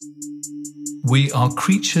We are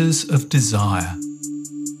creatures of desire.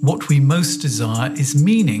 What we most desire is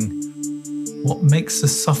meaning. What makes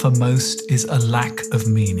us suffer most is a lack of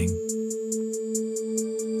meaning.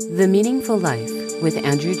 The Meaningful Life with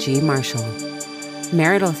Andrew G. Marshall.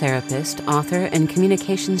 Marital therapist, author, and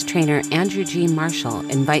communications trainer Andrew G. Marshall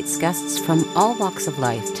invites guests from all walks of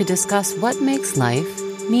life to discuss what makes life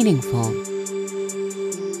meaningful.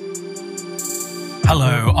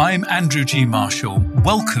 Hello, I'm Andrew G. Marshall.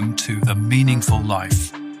 Welcome to The Meaningful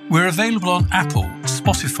Life. We're available on Apple,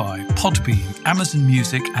 Spotify, Podbean, Amazon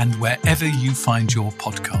Music, and wherever you find your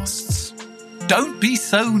podcasts. Don't be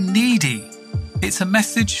so needy. It's a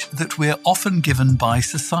message that we're often given by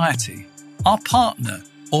society, our partner,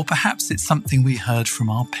 or perhaps it's something we heard from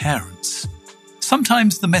our parents.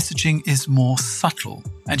 Sometimes the messaging is more subtle,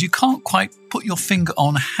 and you can't quite put your finger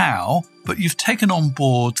on how, but you've taken on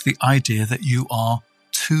board the idea that you are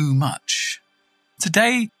too much.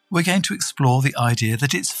 Today, we're going to explore the idea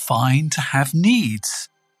that it's fine to have needs.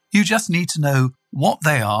 You just need to know what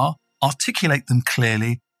they are, articulate them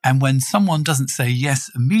clearly, and when someone doesn't say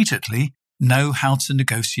yes immediately, know how to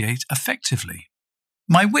negotiate effectively.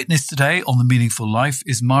 My witness today on The Meaningful Life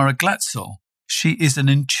is Mara Glatzel. She is an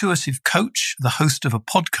intuitive coach, the host of a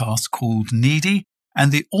podcast called Needy,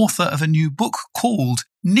 and the author of a new book called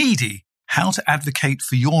Needy: How to Advocate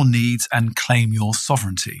for Your Needs and Claim Your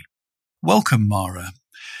Sovereignty. Welcome, Mara.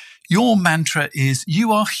 Your mantra is,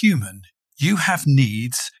 you are human, you have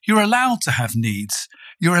needs, you're allowed to have needs,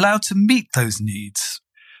 you're allowed to meet those needs,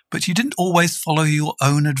 but you didn't always follow your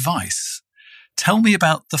own advice. Tell me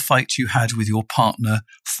about the fight you had with your partner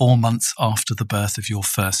 4 months after the birth of your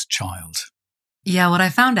first child. Yeah, what I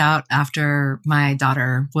found out after my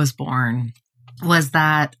daughter was born was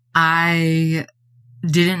that I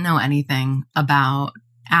didn't know anything about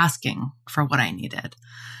asking for what I needed.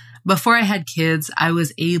 Before I had kids, I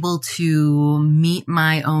was able to meet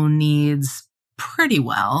my own needs pretty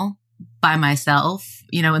well by myself,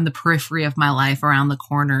 in the periphery of my life, around the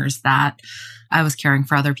corners that I was caring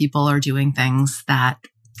for other people or doing things that,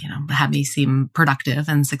 had me seem productive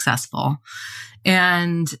and successful.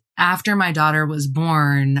 And after my daughter was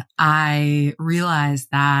born, I realized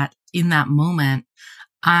that in that moment,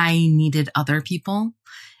 I needed other people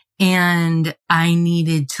and I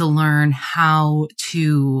needed to learn how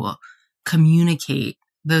to communicate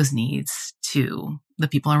those needs to the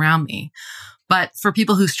people around me. But for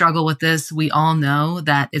people who struggle with this, we all know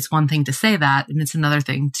that it's one thing to say that and it's another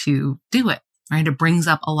thing to do it, right? It brings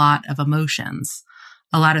up a lot of emotions,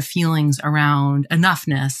 a lot of feelings around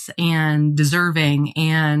enoughness and deserving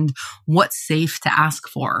and what's safe to ask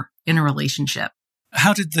for in a relationship.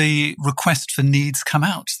 How did the request for needs come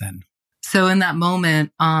out then? So in that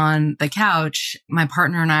moment on the couch, my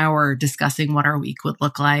partner and I were discussing what our week would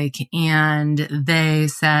look like. And they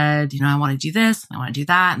said, I want to do this, I want to do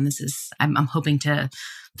that. And I'm hoping to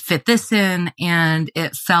fit this in. And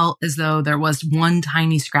it felt as though there was one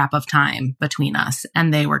tiny scrap of time between us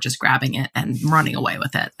and they were just grabbing it and running away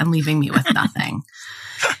with it and leaving me with nothing.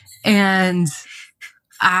 And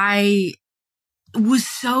I was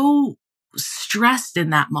so stressed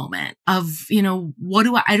in that moment of,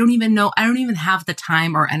 I don't even know. I don't even have the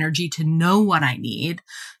time or energy to know what I need.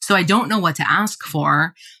 So I don't know what to ask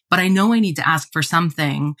for, but I know I need to ask for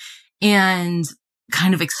something, and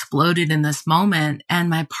kind of exploded in this moment. And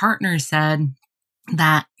my partner said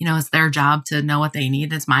that, it's their job to know what they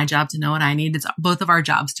need. It's my job to know what I need. It's both of our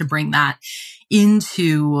jobs to bring that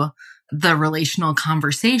into the relational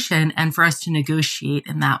conversation and for us to negotiate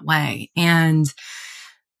in that way. And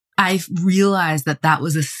I realized that that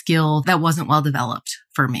was a skill that wasn't well developed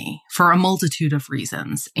for me for a multitude of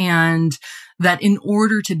reasons. And that in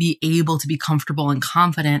order to be able to be comfortable and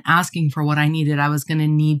confident asking for what I needed, I was going to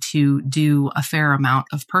need to do a fair amount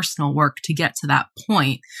of personal work to get to that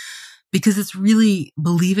point. Because it's really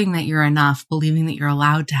believing that you're enough, believing that you're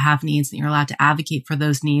allowed to have needs, that you're allowed to advocate for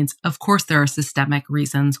those needs. Of course, there are systemic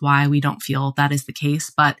reasons why we don't feel that is the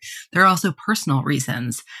case, but there are also personal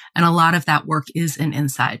reasons. And a lot of that work is an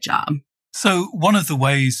inside job. So one of the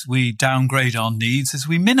ways we downgrade our needs is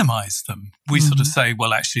we minimize them. We sort of say,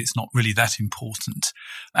 well, actually, it's not really that important.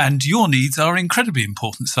 And your needs are incredibly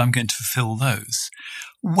important, so I'm going to fulfill those.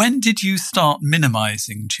 When did you start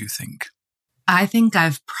minimizing, do you think? I think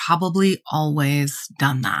I've probably always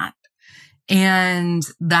done that. And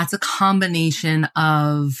that's a combination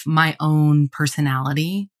of my own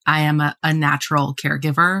personality. I am a natural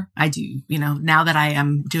caregiver. I do, now that I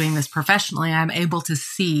am doing this professionally, I'm able to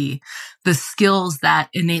see the skills that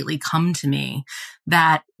innately come to me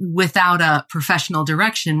that without a professional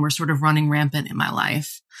direction, were sort of running rampant in my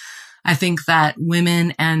life. I think that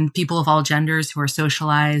women and people of all genders who are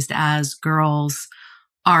socialized as girls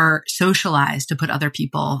are socialized to put other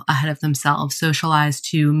people ahead of themselves, socialized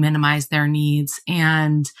to minimize their needs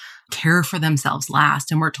and care for themselves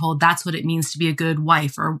last. And we're told that's what it means to be a good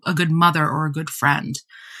wife or a good mother or a good friend.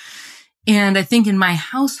 And I think in my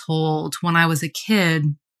household, when I was a kid,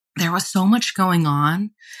 there was so much going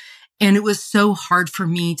on. And it was so hard for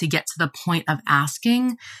me to get to the point of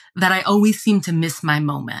asking that I always seemed to miss my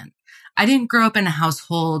moment. I didn't grow up in a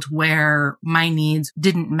household where my needs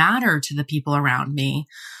didn't matter to the people around me,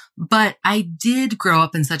 but I did grow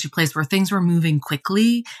up in such a place where things were moving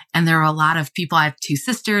quickly. And there were a lot of people. I have two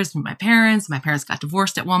sisters and my parents. My parents got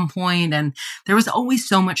divorced at one point, and there was always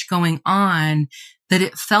so much going on that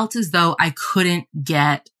it felt as though I couldn't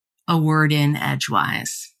get a word in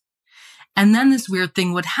edgewise. And then this weird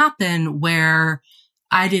thing would happen where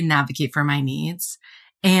I didn't advocate for my needs.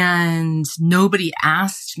 And nobody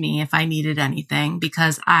asked me if I needed anything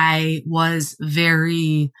because I was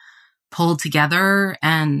very pulled together.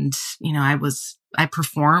 And, I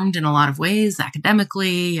performed in a lot of ways,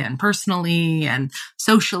 academically and personally and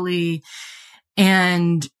socially.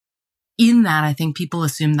 And in that, I think people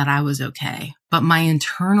assumed that I was okay. But my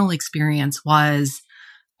internal experience was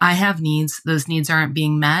I have needs. Those needs aren't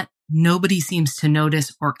being met. Nobody seems to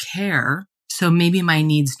notice or care. So maybe my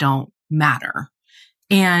needs don't matter.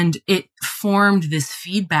 And it formed this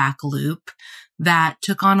feedback loop that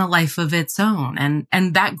took on a life of its own.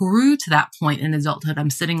 And that grew to that point in adulthood. I'm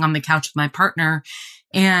sitting on the couch with my partner,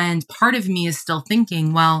 and part of me is still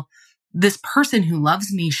thinking, well, this person who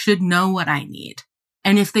loves me should know what I need.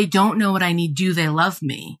 And if they don't know what I need, do they love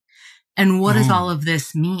me? And what does all of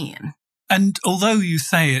this mean? And although you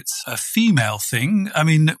say it's a female thing, I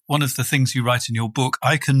mean, one of the things you write in your book,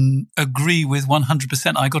 I can agree with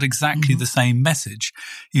 100%. I got exactly the same message.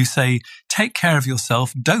 You say, take care of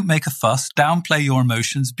yourself, don't make a fuss, downplay your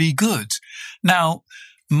emotions, be good. Now,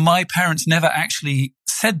 my parents never actually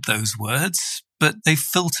said those words, but they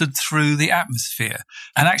filtered through the atmosphere.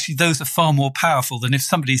 And actually, those are far more powerful than if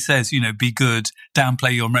somebody says, be good,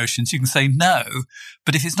 downplay your emotions. You can say no.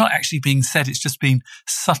 But if it's not actually being said, it's just being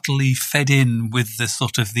subtly fed in with the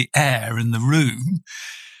sort of the air in the room.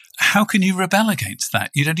 How can you rebel against that?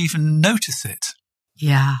 You don't even notice it.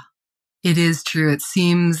 Yeah, it is true. It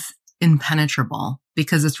seems impenetrable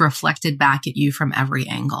because it's reflected back at you from every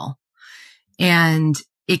angle. And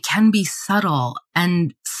it can be subtle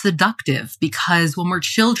and seductive because when we're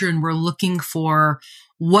children, we're looking for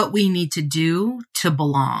what we need to do to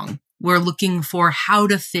belong. We're looking for how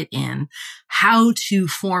to fit in, how to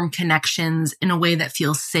form connections in a way that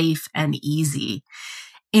feels safe and easy.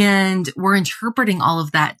 And we're interpreting all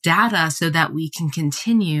of that data so that we can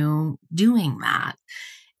continue doing that.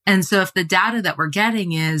 And so if the data that we're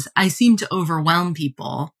getting is, I seem to overwhelm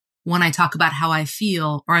people when I talk about how I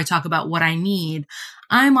feel or I talk about what I need,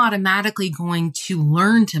 I'm automatically going to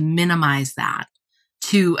learn to minimize that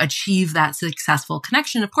to achieve that successful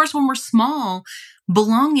connection. Of course, when we're small,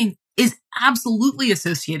 belonging is absolutely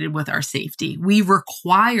associated with our safety. We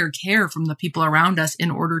require care from the people around us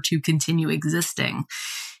in order to continue existing.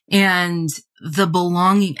 And the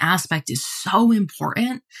belonging aspect is so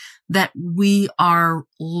important that we are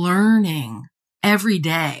learning every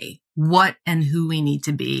day what and who we need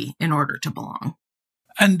to be in order to belong.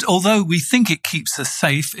 And although we think it keeps us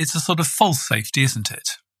safe, it's a sort of false safety, isn't it?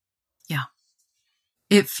 Yeah.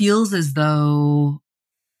 It feels as though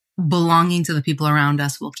belonging to the people around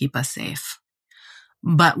us will keep us safe.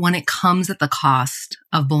 But when it comes at the cost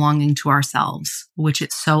of belonging to ourselves, which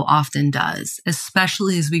it so often does,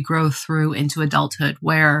 especially as we grow through into adulthood,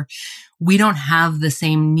 where we don't have the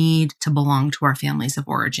same need to belong to our families of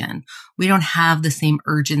origin. We don't have the same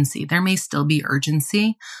urgency. There may still be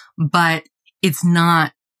urgency, but it's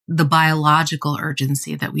not the biological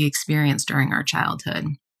urgency that we experienced during our childhood.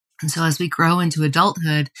 And so as we grow into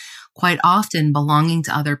adulthood, quite often belonging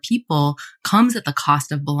to other people comes at the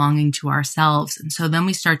cost of belonging to ourselves. And so then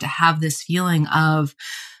we start to have this feeling of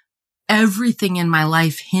everything in my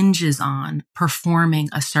life hinges on performing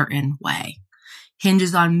a certain way,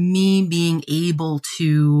 hinges on me being able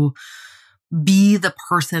to be the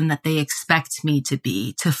person that they expect me to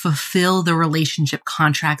be, to fulfill the relationship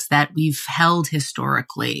contracts that we've held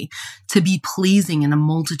historically, to be pleasing in a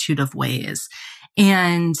multitude of ways.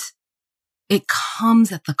 And it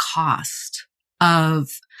comes at the cost of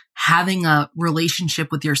having a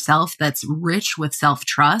relationship with yourself that's rich with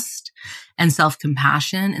self-trust and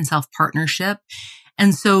self-compassion and self-partnership.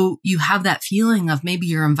 And so you have that feeling of maybe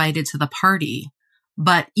you're invited to the party,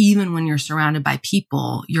 but even when you're surrounded by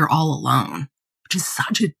people, you're all alone, which is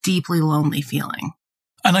such a deeply lonely feeling.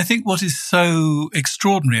 And I think what is so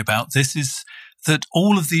extraordinary about this is that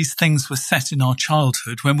all of these things were set in our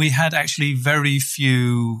childhood when we had actually very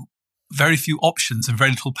few options and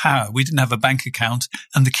very little power. We didn't have a bank account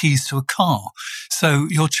and the keys to a car. So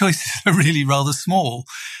your choices are really rather small.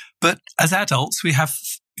 But as adults, we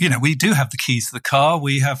do have the keys to the car.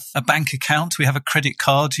 We have a bank account. We have a credit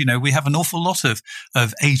card. We have an awful lot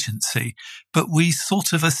of agency, but we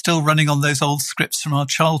sort of are still running on those old scripts from our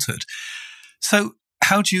childhood. So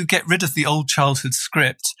how do you get rid of the old childhood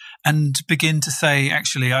script and begin to say,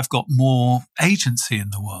 actually, I've got more agency in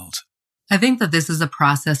the world? I think that this is a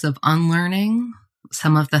process of unlearning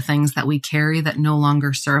some of the things that we carry that no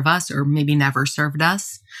longer serve us or maybe never served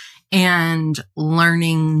us, and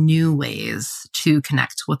learning new ways to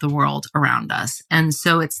connect with the world around us. And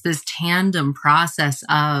so it's this tandem process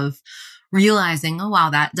of realizing, oh, wow,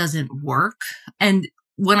 that doesn't work. And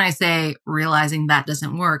when I say realizing that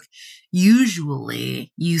doesn't work,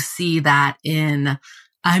 usually you see that in,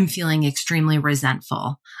 I'm feeling extremely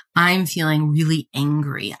resentful. I'm feeling really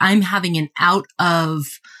angry. I'm having an out of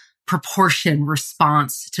proportion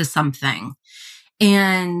response to something.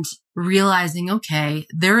 And realizing, okay,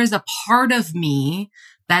 there is a part of me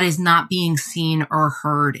that is not being seen or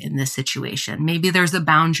heard in this situation. Maybe there's a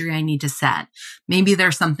boundary I need to set. Maybe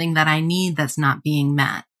there's something that I need that's not being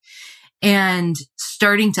met. And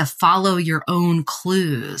starting to follow your own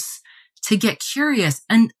clues to get curious.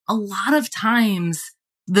 And a lot of times,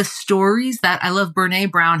 the stories that I love,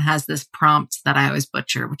 Brene Brown has this prompt that I always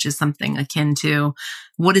butcher, which is something akin to,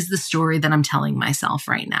 what is the story that I'm telling myself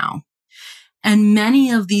right now? And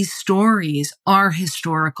many of these stories are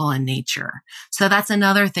historical in nature. So that's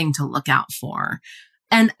another thing to look out for.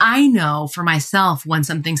 And I know for myself when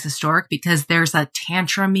something's historic because there's a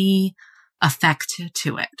tantrum-y effect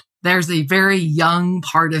to it. There's a very young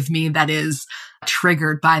part of me that is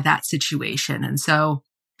triggered by that situation. And so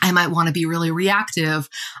I might want to be really reactive.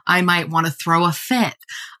 I might want to throw a fit.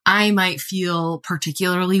 I might feel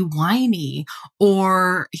particularly whiny,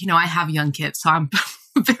 or, I have young kids, so I'm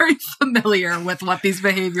very familiar with what these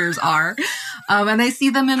behaviors are. And I see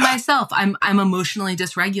them in myself. I'm emotionally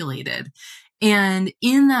dysregulated. And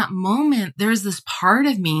in that moment, there's this part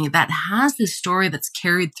of me that has this story that's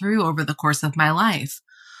carried through over the course of my life.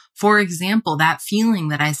 For example, that feeling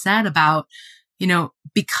that I said about,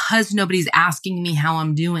 because nobody's asking me how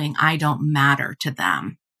I'm doing, I don't matter to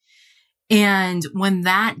them. And when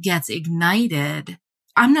that gets ignited,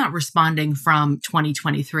 I'm not responding from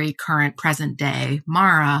 2023, current, present day,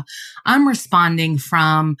 Mara. I'm responding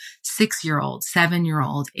from 6-year-old,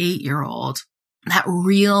 7-year-old, 8-year-old, that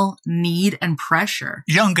real need and pressure.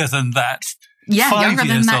 Younger than that. Yeah, 5 younger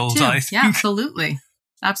than years that old, too. I think. Yeah, absolutely.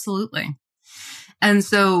 Absolutely. And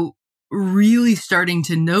so really starting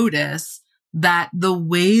to notice that the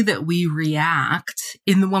way that we react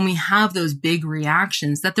when we have those big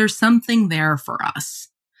reactions, that there's something there for us.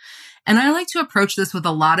 And I like to approach this with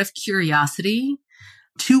a lot of curiosity.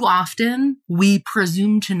 Too often, we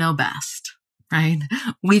presume to know best, right?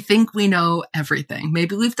 We think we know everything.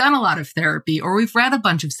 Maybe we've done a lot of therapy, or we've read a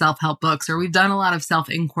bunch of self-help books, or we've done a lot of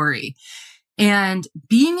self-inquiry. And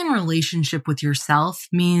being in relationship with yourself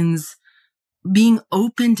means being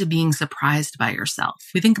open to being surprised by yourself.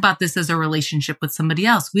 We think about this as a relationship with somebody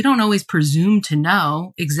else. We don't always presume to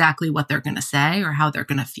know exactly what they're going to say or how they're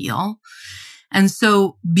going to feel. And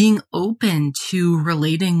so being open to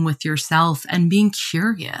relating with yourself and being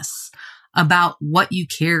curious about what you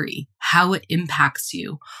carry, how it impacts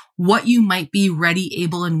you, what you might be ready,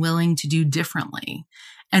 able, and willing to do differently,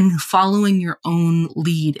 and following your own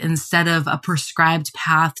lead instead of a prescribed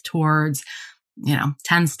path towards,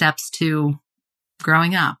 10 steps to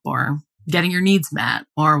growing up or getting your needs met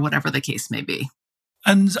or whatever the case may be.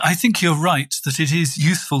 And I think you're right that it is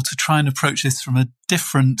useful to try and approach this from a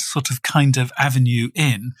different sort of kind of avenue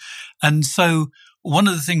in. And so one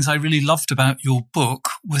of the things I really loved about your book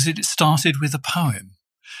was it started with a poem.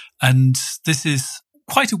 And this is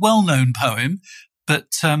quite a well-known poem,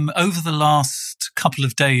 but over the last couple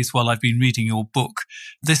of days while I've been reading your book,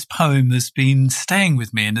 this poem has been staying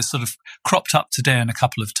with me and has sort of cropped up today and a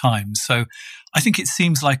couple of times. So I think it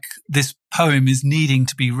seems like this poem is needing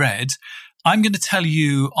to be read. I'm going to tell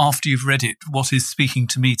you after you've read it what is speaking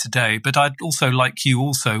to me today, but I'd also like you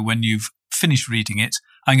also, when you've finished reading it,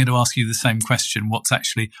 I'm going to ask you the same question.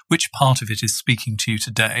 Which part of it is speaking to you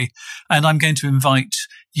today? And I'm going to invite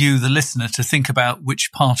you, the listener, to think about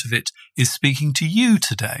which part of it is speaking to you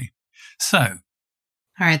today. So.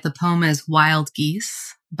 All right. The poem is Wild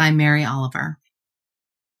Geese by Mary Oliver.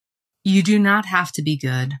 You do not have to be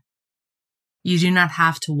good. You do not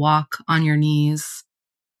have to walk on your knees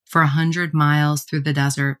for 100 miles through the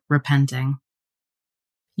desert repenting.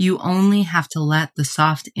 You only have to let the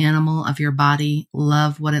soft animal of your body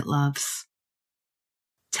love what it loves.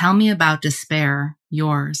 Tell me about despair,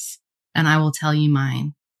 yours, and I will tell you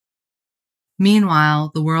mine. Meanwhile,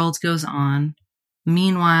 the world goes on.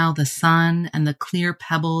 Meanwhile, the sun and the clear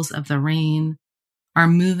pebbles of the rain are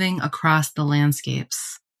moving across the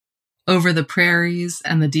landscapes, over the prairies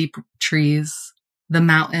and the deep trees, the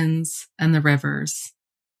mountains and the rivers.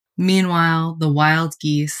 Meanwhile, the wild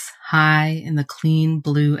geese, high in the clean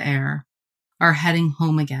blue air, are heading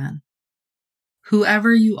home again.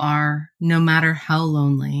 Whoever you are, no matter how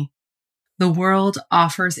lonely, the world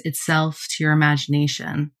offers itself to your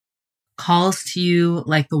imagination, calls to you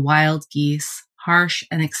like the wild geese, harsh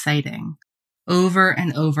and exciting, over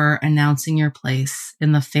and over announcing your place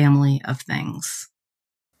in the family of things.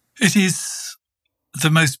 It is the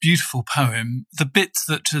most beautiful poem. The bit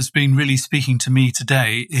that has been really speaking to me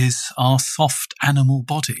today is our soft animal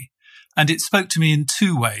body. And it spoke to me in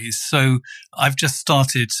two ways. So I've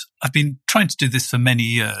been trying to do this for many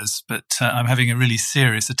years, but I'm having a really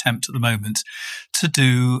serious attempt at the moment to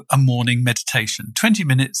do a morning meditation, 20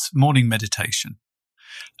 minutes morning meditation.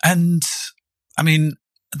 And I mean,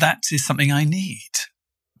 that is something I need.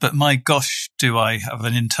 But my gosh, do I have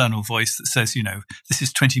an internal voice that says, this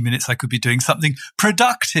is 20 minutes I could be doing something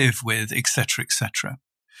productive with, etc., etc.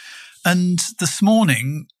 And this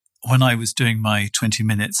morning, when I was doing my 20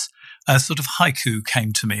 minutes, a sort of haiku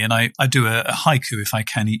came to me, and I do a haiku if I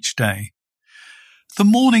can each day. The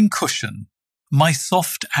morning cushion, my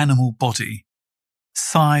soft animal body,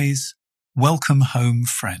 sighs, welcome home,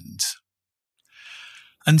 friend.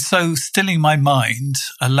 And so stilling my mind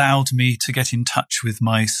allowed me to get in touch with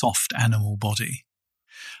my soft animal body.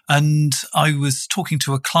 And I was talking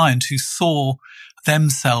to a client who saw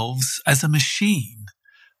themselves as a machine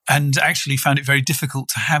and actually found it very difficult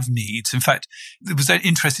to have needs. In fact, it was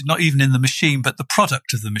interested not even in the machine, but the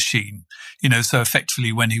product of the machine. So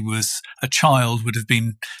effectively when he was a child would have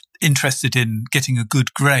been interested in getting a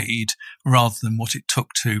good grade rather than what it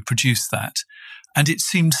took to produce that. And it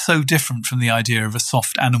seemed so different from the idea of a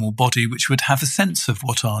soft animal body, which would have a sense of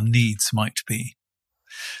what our needs might be.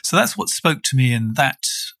 So that's what spoke to me in that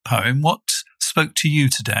poem. What spoke to you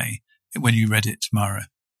today when you read it, Mara?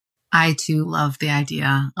 I too love the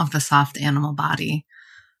idea of the soft animal body.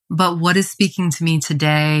 But what is speaking to me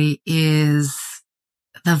today is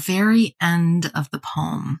the very end of the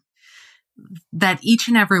poem, that each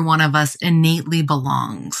and every one of us innately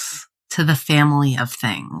belongs to the family of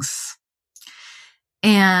things.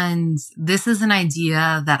 And this is an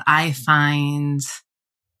idea that I find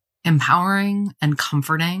empowering and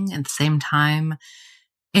comforting at the same time.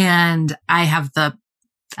 And I have the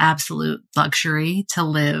absolute luxury to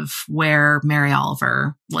live where Mary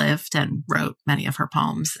Oliver lived and wrote many of her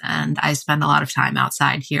poems. And I spend a lot of time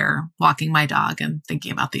outside here walking my dog and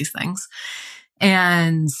thinking about these things.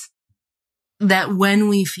 And that when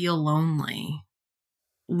we feel lonely,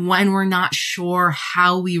 when we're not sure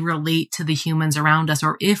how we relate to the humans around us,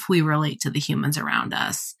 or if we relate to the humans around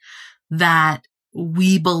us, that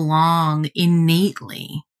we belong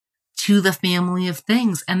innately to the family of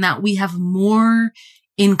things, and that we have more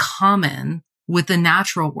in common with the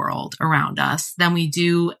natural world around us than we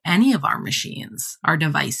do any of our machines, our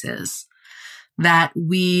devices, that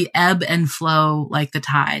we ebb and flow like the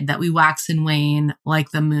tide, that we wax and wane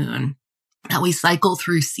like the moon, that we cycle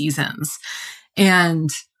through seasons. And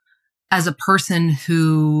as a person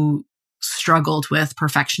who struggled with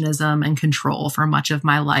perfectionism and control for much of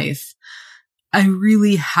my life, I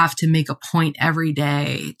really have to make a point every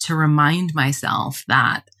day to remind myself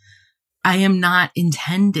that I am not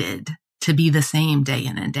intended to be the same day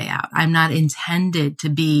in and day out. I'm not intended to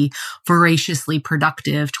be voraciously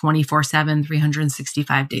productive 24/7,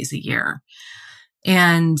 365 days a year.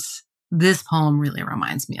 And this poem really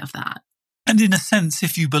reminds me of that. And in a sense,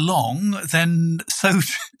 if you belong, then so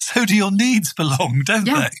do your needs belong, don't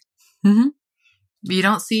they? Mm-hmm. You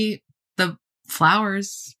don't see the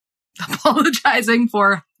flowers apologizing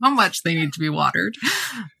for how much they need to be watered.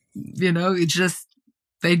 It's just,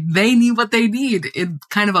 they need what they need in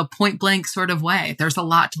kind of a point blank sort of way. There's a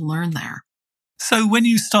lot to learn there. So when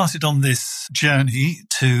you started on this journey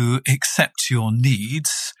to accept your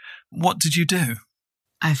needs, what did you do?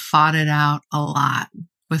 I fought it out a lot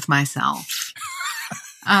with myself.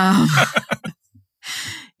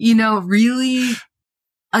 Really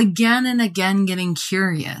again and again getting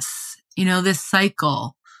curious. This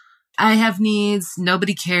cycle. I have needs.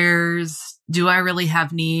 Nobody cares. Do I really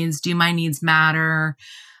have needs? Do my needs matter?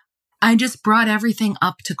 I just brought everything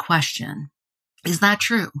up to question. Is that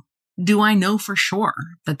true? Do I know for sure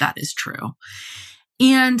that that is true?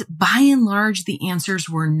 And by and large, the answers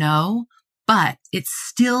were no. but it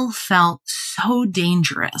still felt so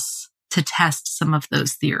dangerous to test some of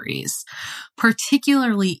those theories,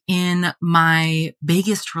 particularly in my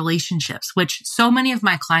biggest relationships, which so many of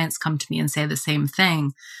my clients come to me and say the same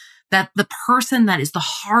thing, that the person that is the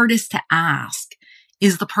hardest to ask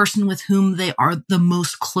is the person with whom they are the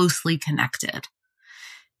most closely connected.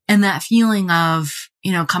 And that feeling of,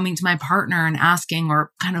 coming to my partner and asking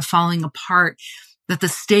or kind of falling apart, that the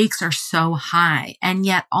stakes are so high. And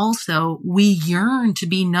yet also we yearn to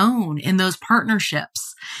be known in those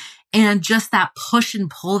partnerships and just that push and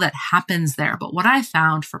pull that happens there. But what I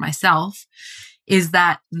found for myself is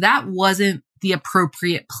that wasn't the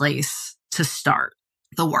appropriate place to start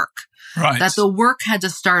the work. Right. That the work had to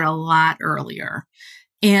start a lot earlier.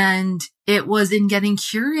 And it was in getting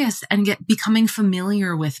curious and becoming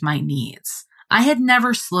familiar with my needs. I had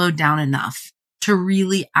never slowed down enough to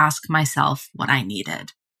really ask myself what I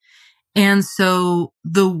needed. And so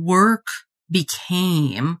the work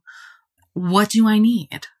became, what do I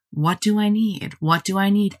need? What do I need? What do I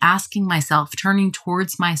need? Asking myself, turning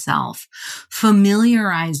towards myself,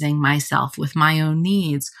 familiarizing myself with my own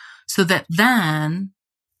needs so that then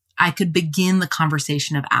I could begin the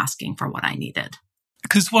conversation of asking for what I needed.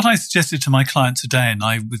 Because what I suggested to my client today, and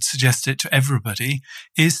I would suggest it to everybody,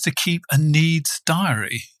 is to keep a needs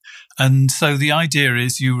diary. And so the idea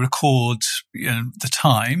is you record the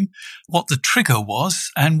time, what the trigger was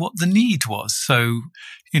and what the need was. So,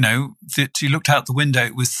 that you looked out the window,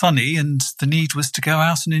 it was sunny and the need was to go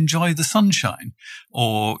out and enjoy the sunshine.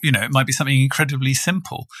 Or, it might be something incredibly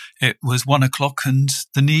simple. It was 1:00 and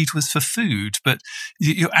the need was for food, but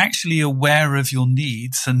you're actually aware of your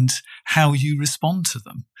needs and how you respond to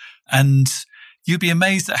them. And you'd be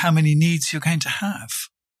amazed at how many needs you're going to have.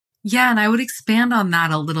 Yeah, and I would expand on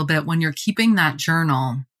that a little bit. When you're keeping that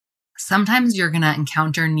journal, sometimes you're going to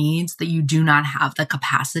encounter needs that you do not have the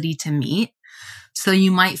capacity to meet. So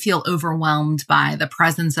you might feel overwhelmed by the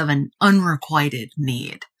presence of an unrequited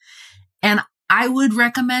need. And I would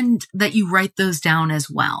recommend that you write those down as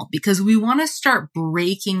well, because we want to start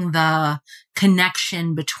breaking the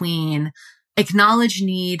connection between acknowledge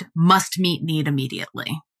need, must meet need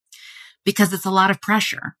immediately, because it's a lot of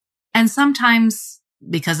pressure. And sometimes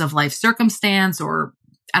because of life circumstance or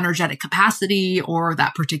energetic capacity or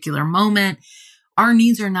that particular moment, our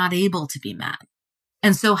needs are not able to be met.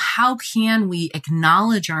 And so how can we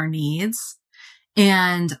acknowledge our needs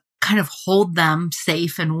and kind of hold them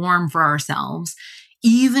safe and warm for ourselves,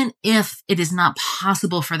 even if it is not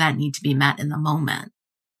possible for that need to be met in the moment?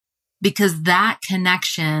 Because that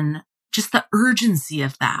connection, just the urgency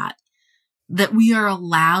of that we are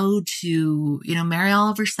allowed to, Mary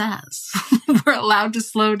Oliver says, we're allowed to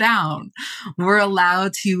slow down. We're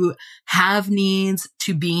allowed to have needs,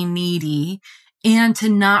 to be needy, and to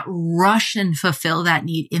not rush and fulfill that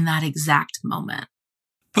need in that exact moment.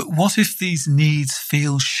 But what if these needs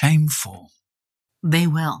feel shameful? They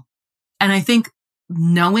will. And I think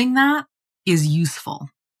knowing that is useful,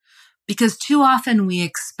 because too often we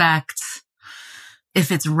expect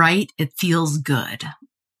if it's right, it feels good.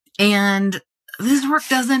 And this work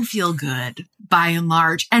doesn't feel good by and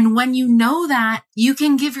large. And when you know that, you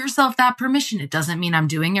can give yourself that permission. It doesn't mean I'm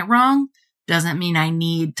doing it wrong. Doesn't mean I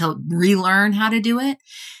need to relearn how to do it.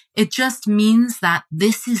 It just means that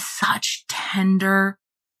this is such tender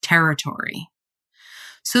territory.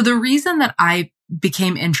 So the reason that I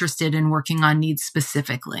became interested in working on needs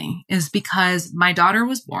specifically is because my daughter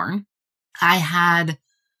was born. I had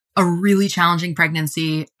a really challenging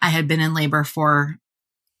pregnancy. I had been in labor for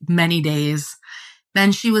many days.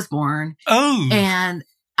 Then she was born. Oh. And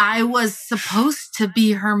I was supposed to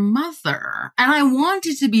be her mother. And I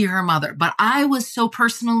wanted to be her mother, but I was so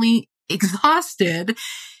personally exhausted.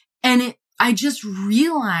 And I just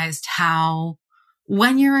realized how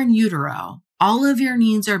when you're in utero, all of your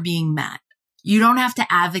needs are being met. You don't have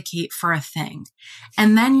to advocate for a thing.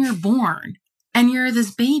 And then you're born and you're this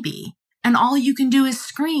baby and all you can do is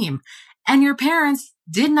scream. And your parents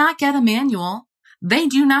did not get a manual. They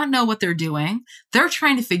do not know what they're doing. They're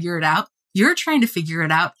trying to figure it out. You're trying to figure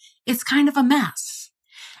it out. It's kind of a mess.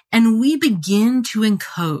 And we begin to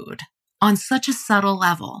encode on such a subtle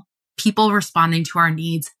level, people responding to our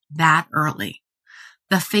needs that early,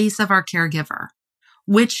 the face of our caregiver,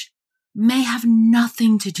 which may have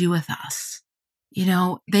nothing to do with us.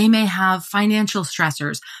 They may have financial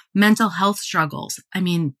stressors, mental health struggles.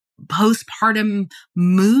 Postpartum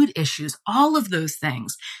mood issues, all of those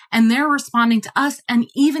things. And they're responding to us. And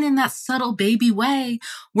even in that subtle baby way,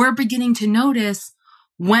 we're beginning to notice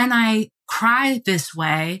when I cry this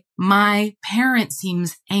way, my parent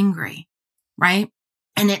seems angry, right?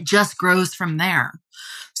 And it just grows from there.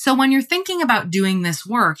 So when you're thinking about doing this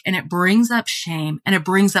work and it brings up shame and it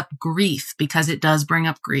brings up grief, because it does bring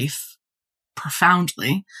up grief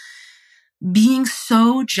profoundly, being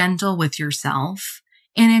so gentle with yourself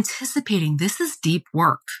and anticipating this is deep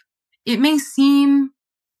work. It may seem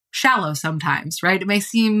shallow sometimes, right? It may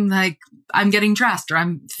seem like I'm getting dressed or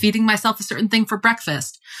I'm feeding myself a certain thing for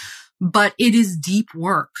breakfast, but it is deep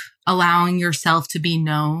work, allowing yourself to be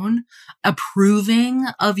known, approving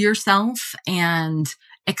of yourself and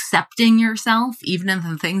accepting yourself, even in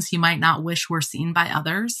the things you might not wish were seen by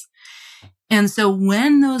others. And so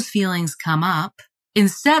when those feelings come up,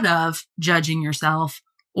 instead of judging yourself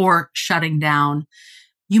or shutting down,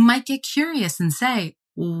 you might get curious and say,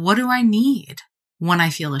 what do I need when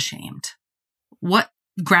I feel ashamed? What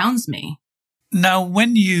grounds me? Now,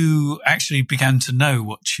 when you actually began to know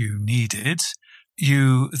what you needed,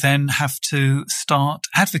 you then have to start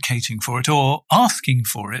advocating for it or asking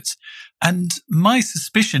for it. And my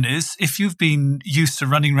suspicion is if you've been used to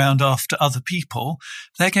running around after other people,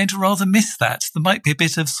 they're going to rather miss that. There might be a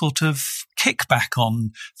bit of sort of kickback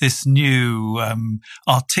on this new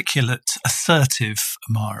articulate, assertive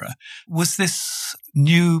Amara. Was this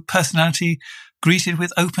new personality greeted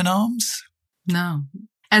with open arms? No.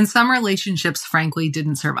 And some relationships, frankly,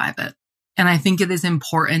 didn't survive it. And I think it is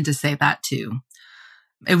important to say that too.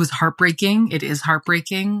 It was heartbreaking. It is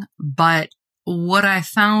heartbreaking. But what I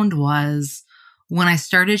found was when I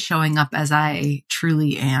started showing up as I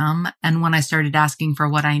truly am, and when I started asking for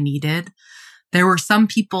what I needed, there were some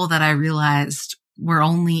people that I realized were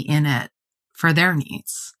only in it for their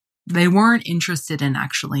needs. They weren't interested in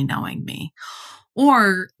actually knowing me,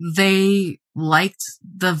 or they liked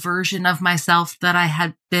the version of myself that I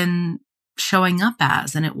had been showing up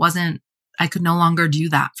as, and I could no longer do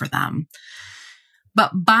that for them.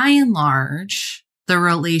 But by and large, the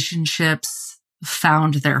relationships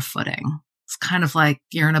found their footing. It's kind of like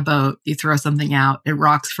you're in a boat, you throw something out, it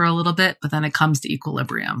rocks for a little bit, but then it comes to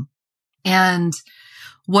equilibrium. And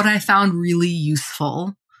what I found really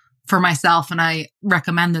useful for myself, and I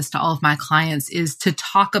recommend this to all of my clients, is to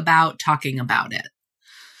talk about talking about it.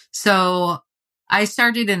 So I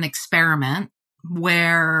started an experiment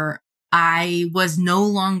where I was no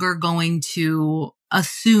longer going to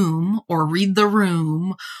assume or read the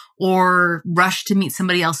room or rush to meet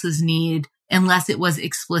somebody else's need unless it was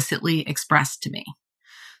explicitly expressed to me.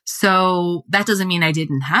 So that doesn't mean I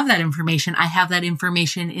didn't have that information. I have that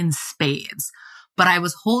information in spades, but I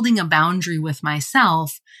was holding a boundary with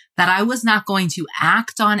myself that I was not going to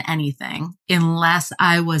act on anything unless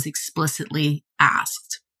I was explicitly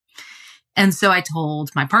asked. And so I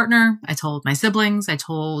told my partner, I told my siblings, I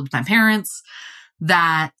told my parents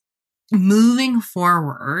that moving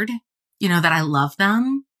forward, that I love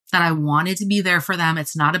them, that I wanted to be there for them.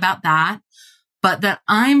 It's not about that, but that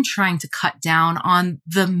I'm trying to cut down on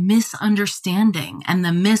the misunderstanding and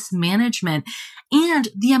the mismanagement and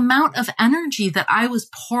the amount of energy that I was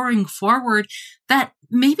pouring forward that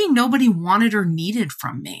maybe nobody wanted or needed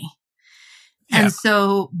from me. Yeah. And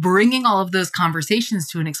so bringing all of those conversations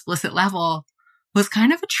to an explicit level was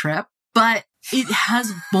kind of a trip, but it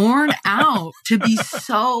has borne out to be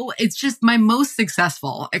it's just my most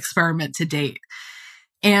successful experiment to date.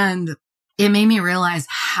 And it made me realize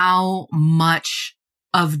how much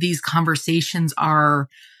of these conversations are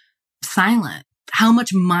silent, how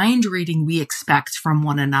much mind reading we expect from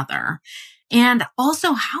one another, and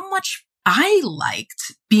also how much I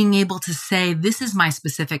liked being able to say, this is my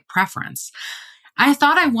specific preference. I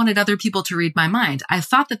thought I wanted other people to read my mind. I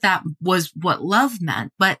thought that was what love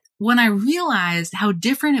meant. But when I realized how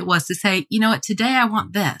different it was to say, you know what, today I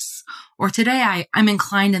want this, or today I'm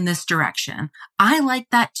inclined in this direction, I like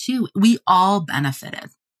that too. We all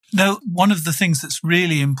benefited. Now, one of the things that's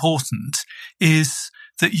really important is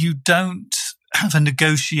that you don't have a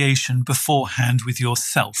negotiation beforehand with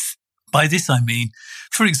yourself. By this, I mean,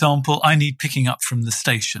 for example, I need picking up from the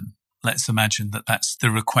station. Let's imagine that that's the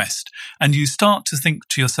request. And you start to think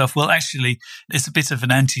to yourself, well, actually, it's a bit of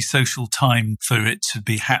an antisocial time for it to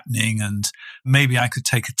be happening, and maybe I could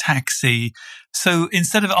take a taxi. So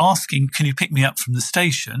instead of asking, can you pick me up from the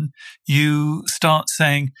station, you start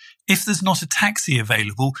saying, if there's not a taxi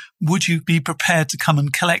available, would you be prepared to come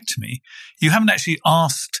and collect me? You haven't actually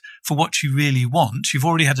asked for what you really want. You've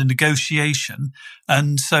already had a negotiation.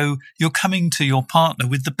 And so you're coming to your partner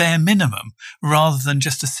with the bare minimum rather than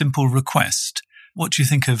just a simple request. What do you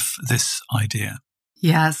think of this idea?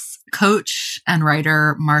 Yes. Coach and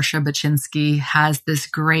writer Marsha Baczynski has this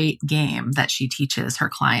great game that she teaches her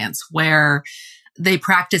clients where they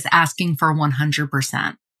practice asking for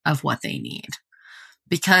 100% of what they need.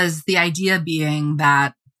 Because the idea being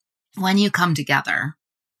that when you come together,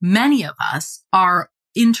 many of us are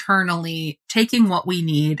internally taking what we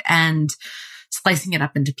need and slicing it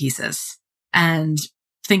up into pieces and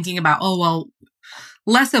thinking about, oh, well,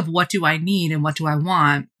 less of what do I need and what do I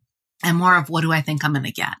want and more of what do I think I'm going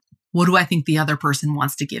to get? What do I think the other person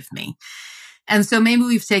wants to give me? And so maybe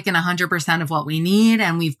we've taken 100% of what we need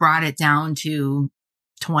and we've brought it down to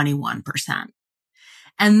 21%.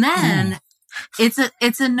 And then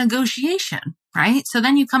it's a negotiation, right? So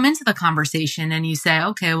then you come into the conversation and you say,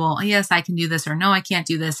 okay, well, yes, I can do this, or no, I can't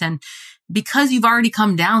do this. And because you've already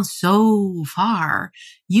come down so far,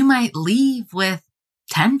 you might leave with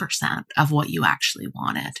 10% of what you actually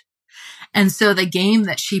wanted. And so the game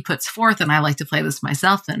that she puts forth, and I like to play this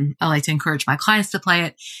myself, and I like to encourage my clients to play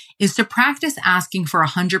it, is to practice asking for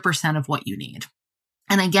 100% of what you need.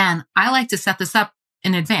 And again, I like to set this up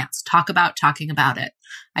in advance, talking about it.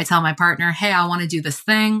 I tell my partner, hey, I want to do this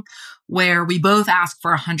thing where we both ask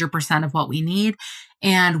for 100% of what we need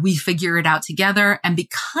and we figure it out together. And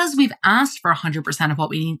because we've asked for 100% of what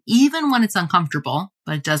we need, even when it's uncomfortable,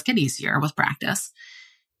 but it does get easier with practice,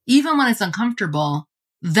 even when it's uncomfortable,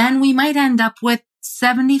 then we might end up with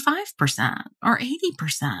 75% or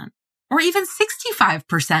 80% or even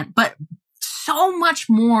 65%, but so much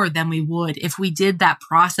more than we would if we did that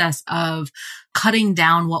process of cutting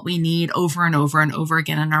down what we need over and over and over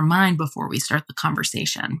again in our mind before we start the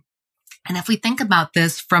conversation. And if we think about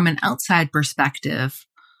this from an outside perspective,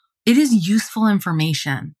 it is useful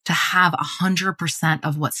information to have 100%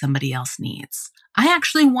 of what somebody else needs. I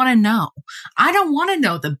actually want to know. I don't want to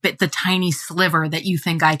know the tiny sliver that you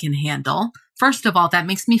think I can handle. First of all, that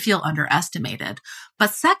makes me feel underestimated.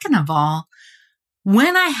 But second of all,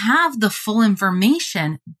 when I have the full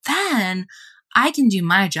information, then I can do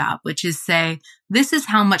my job, which is say, this is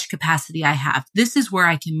how much capacity I have. This is where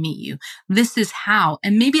I can meet you. This is how.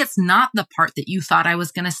 And maybe it's not the part that you thought I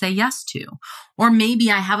was going to say yes to. Or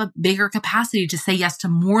maybe I have a bigger capacity to say yes to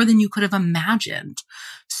more than you could have imagined.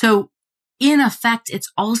 So in effect,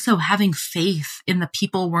 it's also having faith in the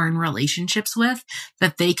people we're in relationships with,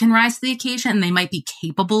 that they can rise to the occasion and they might be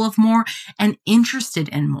capable of more and interested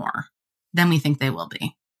in more than we think they will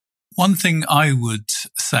be. One thing I would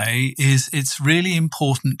say is it's really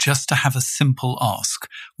important just to have a simple ask.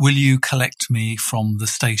 Will you collect me from the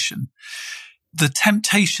station? The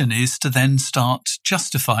temptation is to then start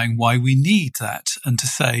justifying why we need that and to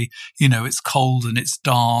say, it's cold and it's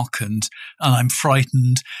dark and I'm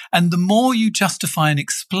frightened. And the more you justify and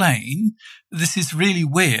explain, this is really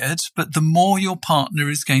weird, but the more your partner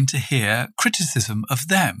is going to hear criticism of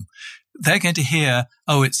them. They're going to hear,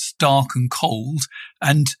 oh, it's dark and cold.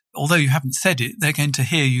 And although you haven't said it, they're going to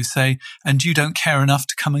hear you say, and you don't care enough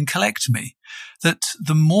to come and collect me. That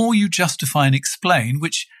the more you justify and explain,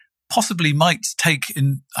 which possibly might take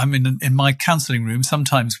in my counselling room,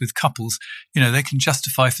 sometimes with couples, they can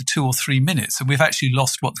justify for 2 or 3 minutes and we've actually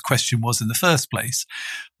lost what the question was in the first place.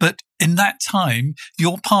 But in that time,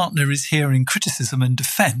 your partner is hearing criticism and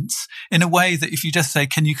defence in a way that if you just say,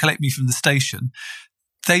 can you collect me from the station,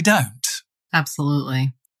 they don't.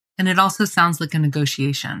 Absolutely. And it also sounds like a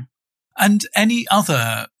negotiation. And any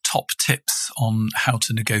other top tips on how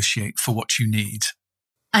to negotiate for what you need?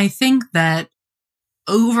 I think that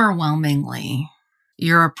overwhelmingly,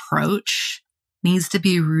 your approach needs to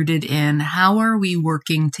be rooted in how are we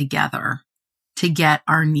working together to get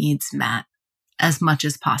our needs met as much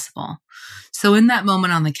as possible. So in that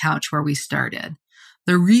moment on the couch where we started,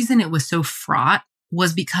 the reason it was so fraught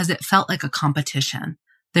was because it felt like a competition.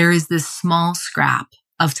 There is this small scrap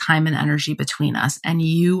of time and energy between us, and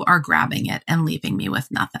you are grabbing it and leaving me with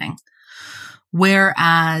nothing.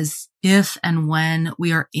 Whereas if and when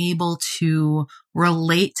we are able to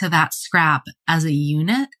relate to that scrap as a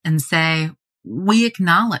unit and say, we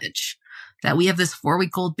acknowledge that we have this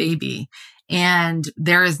 4-week-old baby and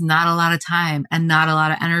there is not a lot of time and not a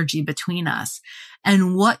lot of energy between us.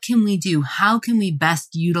 And what can we do? How can we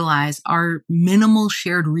best utilize our minimal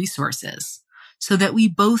shared resources so that we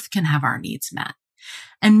both can have our needs met?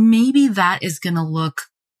 And maybe that is going to look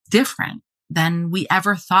different than we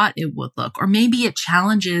ever thought it would look. Or maybe it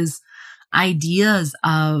challenges ideas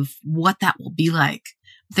of what that will be like.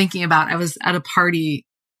 Thinking about, I was at a party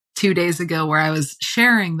 2 days ago where I was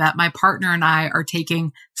sharing that my partner and I are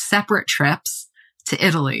taking separate trips to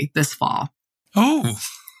Italy this fall. Oh.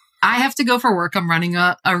 I have to go for work. I'm running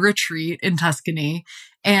a retreat in Tuscany,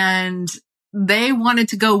 and they wanted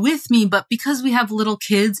to go with me, but because we have little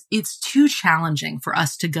kids, it's too challenging for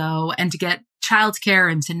us to go and to get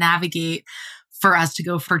childcare and to navigate for us to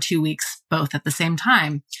go for 2 weeks, both at the same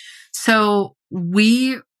time. So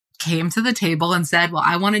we came to the table and said, well,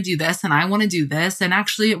 I want to do this and I want to do this. And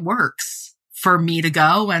actually it works for me to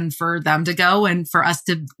go and for them to go and for us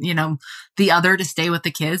to, the other to stay with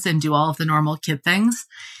the kids and do all of the normal kid things.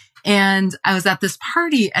 And I was at this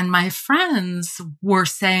party and my friends were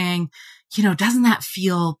saying, doesn't that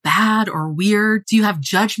feel bad or weird? Do you have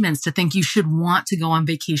judgments to think you should want to go on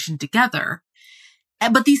vacation together?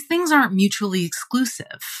 But these things aren't mutually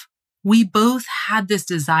exclusive. We both had this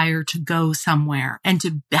desire to go somewhere and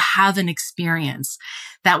to have an experience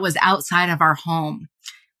that was outside of our home.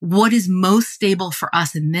 What is most stable for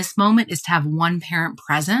us in this moment is to have one parent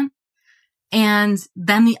present, and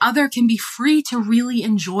then the other can be free to really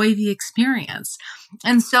enjoy the experience.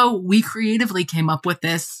 And so we creatively came up with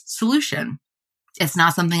this solution. It's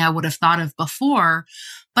not something I would have thought of before.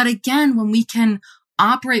 But again, when we can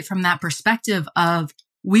operate from that perspective of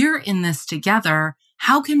we're in this together,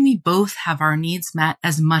 how can we both have our needs met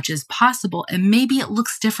as much as possible? And maybe it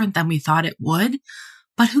looks different than we thought it would,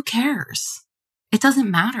 but who cares? It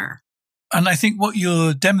doesn't matter. And I think what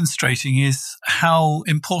you're demonstrating is how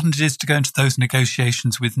important it is to go into those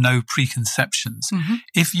negotiations with no preconceptions. Mm-hmm.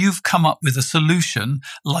 If you've come up with a solution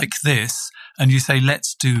like this and you say,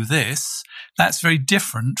 let's do this, that's very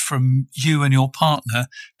different from you and your partner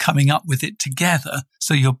coming up with it together.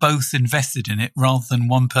 So you're both invested in it rather than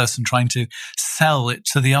one person trying to sell it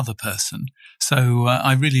to the other person. So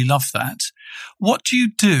I really love that. What do you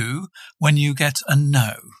do when you get a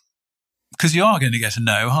no? Because you are going to get a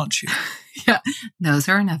no, aren't you? Yeah, no's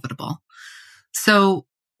are inevitable. So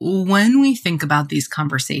when we think about these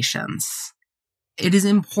conversations, it is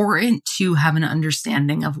important to have an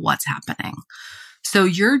understanding of what's happening. So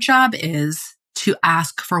your job is to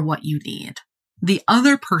ask for what you need. The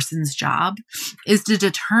other person's job is to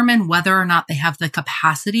determine whether or not they have the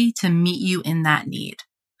capacity to meet you in that need.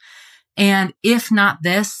 And if not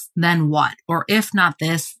this, then what? Or if not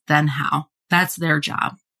this, then how? That's their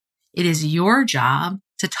job. It is your job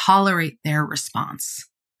to tolerate their response.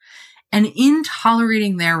 And in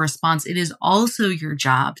tolerating their response, it is also your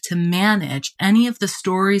job to manage any of the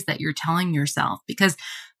stories that you're telling yourself, because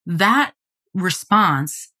that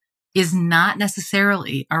response is not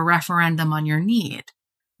necessarily a referendum on your need,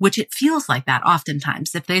 which it feels like that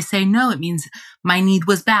oftentimes. If they say no, it means my need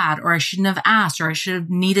was bad, or I shouldn't have asked, or I should have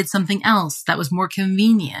needed something else that was more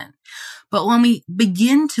convenient. But when we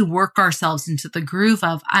begin to work ourselves into the groove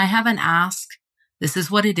of, I have an ask, this is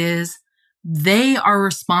what it is, they are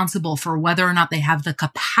responsible for whether or not they have the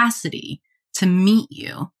capacity to meet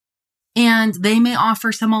you. And they may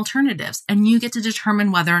offer some alternatives, and you get to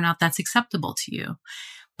determine whether or not that's acceptable to you.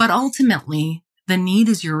 But ultimately, the need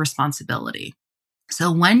is your responsibility.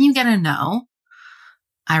 So when you get a no,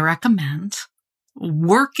 I recommend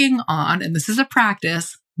working on, and this is a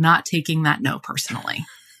practice, not taking that no personally,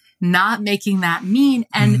 not making that mean.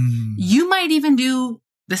 And you might even do,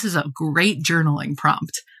 this is a great journaling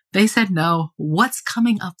prompt. They said no. What's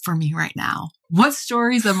coming up for me right now? What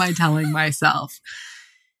stories am I telling myself?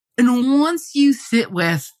 And once you sit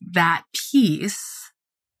with that piece,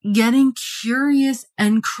 getting curious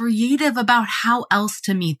and creative about how else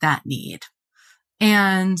to meet that need.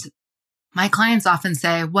 And my clients often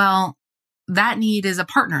say, well, that need is a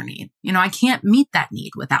partner need. I can't meet that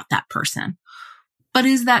need without that person. But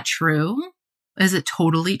is that true? Is it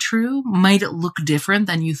totally true? Might it look different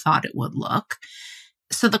than you thought it would look?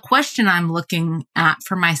 So the question I'm looking at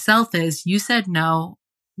for myself is, you said no,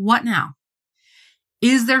 what now?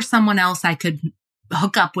 Is there someone else I could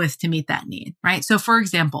hook up with to meet that need, right? So for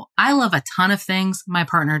example, I love a ton of things my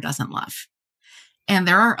partner doesn't love. And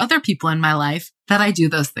there are other people in my life that I do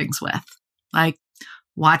those things with, like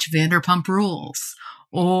watch Vanderpump Rules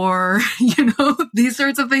or, these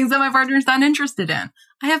sorts of things that my partner's not interested in.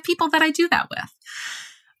 I have people that I do that with.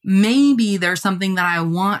 Maybe there's something that I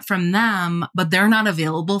want from them, but they're not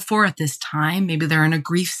available for at this time. Maybe they're in a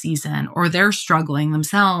grief season, or they're struggling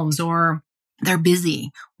themselves, or they're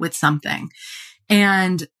busy with something.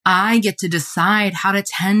 And I get to decide how to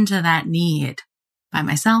tend to that need by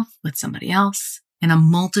myself, with somebody else, in a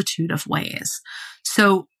multitude of ways.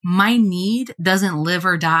 So my need doesn't live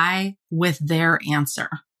or die with their answer.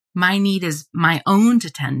 My need is my own to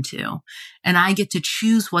tend to, and I get to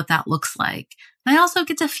choose what that looks like. And I also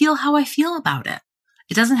get to feel how I feel about it.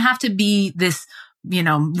 It doesn't have to be this,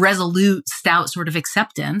 resolute, stout sort of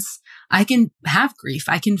acceptance. I can have grief.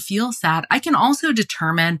 I can feel sad. I can also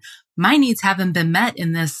determine my needs haven't been met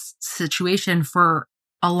in this situation for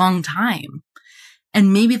a long time.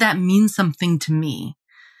 And maybe that means something to me.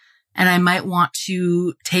 And I might want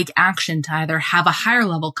to take action to either have a higher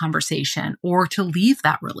level conversation or to leave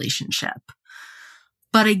that relationship.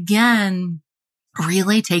 But again,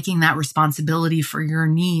 really taking that responsibility for your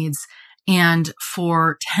needs and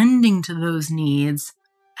for tending to those needs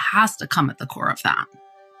has to come at the core of that.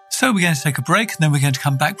 So we're going to take a break, and then we're going to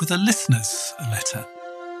come back with a listener's letter.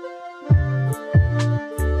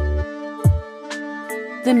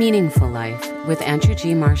 The Meaningful Life with Andrew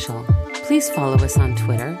G. Marshall. Please follow us on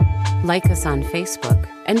Twitter, like us on Facebook,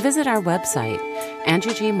 and visit our website,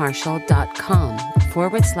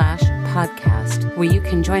 andrewgmarshall.com/podcast, where you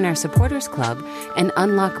can join our supporters club and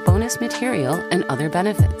unlock bonus material and other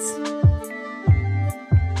benefits.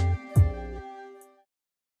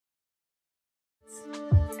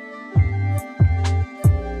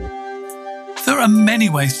 There are many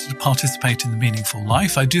ways to participate in The Meaningful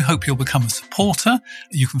Life. I do hope you'll become a supporter.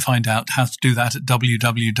 You can find out how to do that at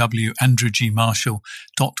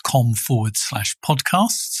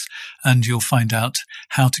www.andrewgmarshall.com/podcasts. And you'll find out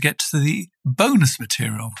how to get to the bonus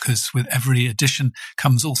material, because with every edition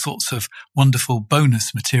comes all sorts of wonderful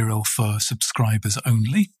bonus material for subscribers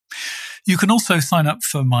only. You can also sign up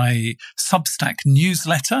for my Substack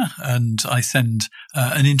newsletter, and I send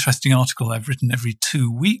an interesting article I've written every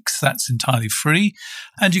 2 weeks. That's entirely free.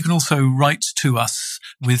 And you can also write to us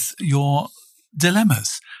with your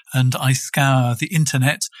dilemmas. And I scour the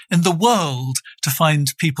internet and the world to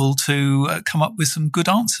find people to come up with some good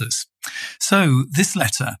answers. So this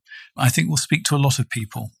letter, I think, will speak to a lot of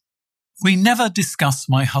people. We never discuss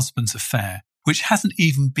my husband's affair, which hasn't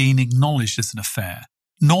even been acknowledged as an affair,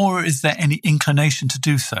 nor is there any inclination to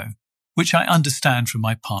do so, which I understand from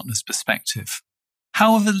my partner's perspective.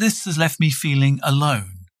 However, this has left me feeling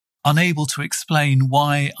alone, unable to explain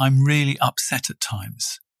why I'm really upset at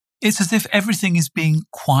times. It's as if everything is being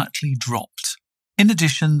quietly dropped. In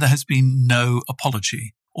addition, there has been no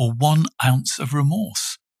apology or 1 ounce of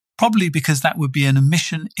remorse, probably because that would be an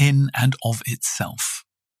omission in and of itself.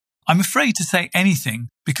 I'm afraid to say anything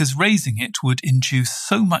because raising it would induce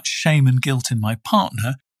so much shame and guilt in my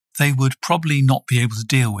partner, they would probably not be able to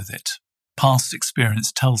deal with it. Past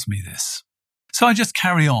experience tells me this. So I just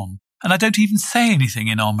carry on, and I don't even say anything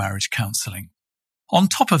in our marriage counselling. On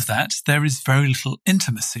top of that, there is very little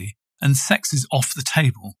intimacy, and sex is off the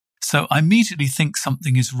table, so I immediately think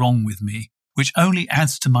something is wrong with me, which only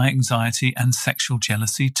adds to my anxiety and sexual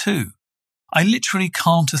jealousy too. I literally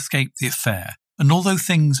can't escape the affair, and although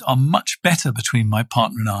things are much better between my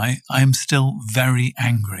partner and I am still very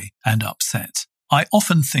angry and upset. I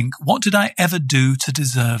often think, what did I ever do to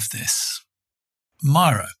deserve this?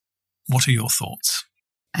 Myra, what are your thoughts?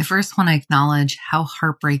 I first want to acknowledge how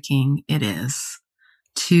heartbreaking it is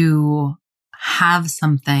to have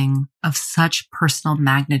something of such personal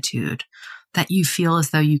magnitude that you feel as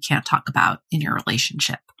though you can't talk about in your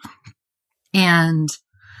relationship. And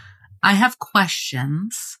I have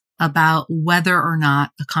questions about whether or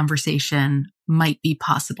not a conversation might be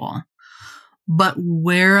possible. But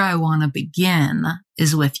where I want to begin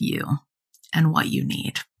is with you and what you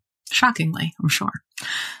need. Shockingly, I'm sure.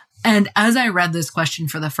 And as I read this question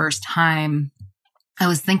for the first time, I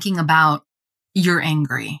was thinking about you're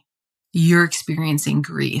angry, you're experiencing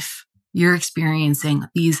grief, you're experiencing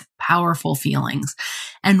these powerful feelings.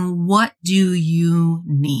 And what do you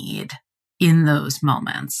need in those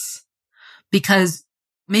moments? Because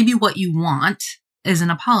maybe what you want is an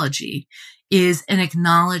apology, is an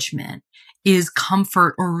acknowledgement, is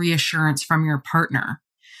comfort or reassurance from your partner.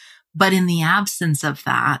 But in the absence of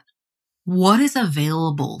that, what is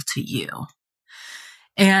available to you?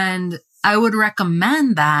 And I would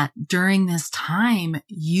recommend that during this time,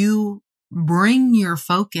 you bring your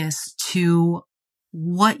focus to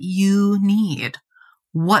what you need,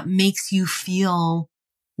 what makes you feel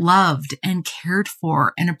loved and cared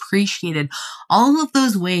for and appreciated, all of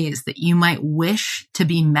those ways that you might wish to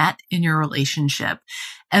be met in your relationship,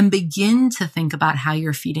 and begin to think about how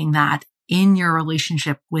you're feeding that in your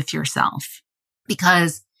relationship with yourself.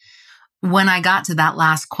 Because when I got to that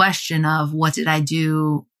last question of what did I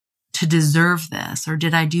do to deserve this, or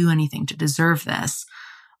did I do anything to deserve this,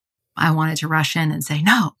 I wanted to rush in and say,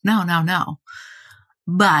 no.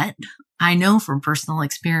 But I know from personal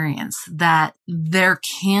experience that there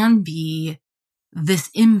can be this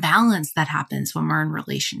imbalance that happens when we're in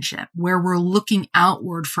relationship, where we're looking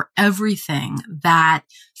outward for everything that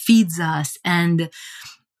feeds us and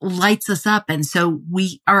lights us up. And so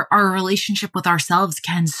our relationship with ourselves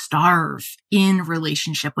can starve in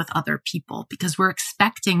relationship with other people, because we're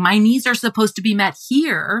expecting my needs are supposed to be met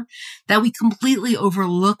here, that we completely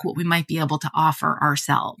overlook what we might be able to offer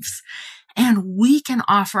ourselves. And we can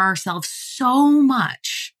offer ourselves so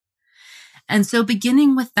much. And so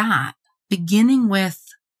beginning with that, beginning with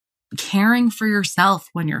caring for yourself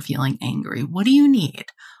when you're feeling angry. What do you need?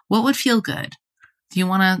 What would feel good? Do you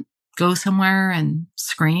want to go somewhere and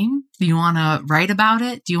scream? Do you want to write about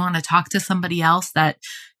it? Do you want to talk to somebody else that,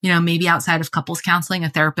 maybe outside of couples counseling, a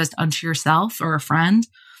therapist unto yourself or a friend?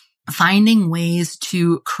 Finding ways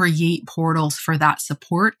to create portals for that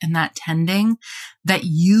support and that tending that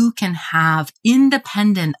you can have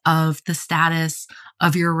independent of the status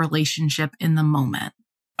of your relationship in the moment.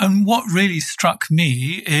 And what really struck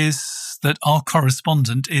me is that our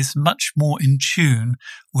correspondent is much more in tune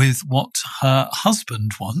with what her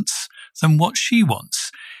husband wants than what she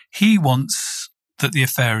wants. He wants that the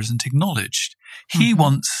affair isn't acknowledged. He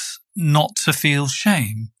wants not to feel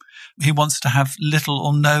shame. He wants to have little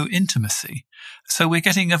or no intimacy. So we're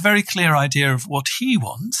getting a very clear idea of what he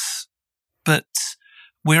wants, but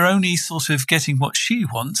we're only sort of getting what she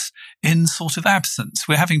wants in sort of absence.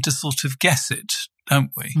 We're having to sort of guess it,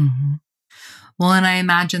 don't we? Mm-hmm. Well, and I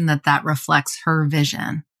imagine that reflects her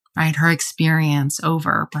vision, right? Her experience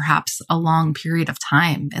over perhaps a long period of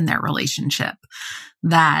time in their relationship.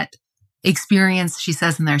 That experience, she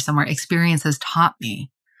says in there somewhere, experience has taught me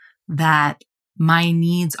that my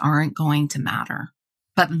needs aren't going to matter.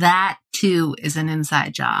 But that too is an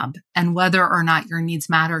inside job. And whether or not your needs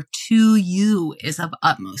matter to you is of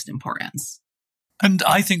utmost importance. And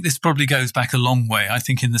I think this probably goes back a long way. I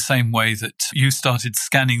think in the same way that you started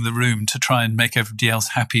scanning the room to try and make everybody else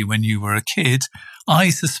happy when you were a kid, I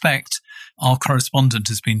suspect our correspondent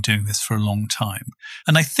has been doing this for a long time.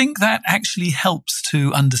 And I think that actually helps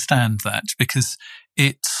to understand that, because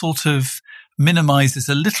it sort of minimizes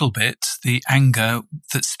a little bit the anger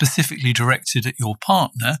that's specifically directed at your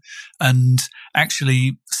partner and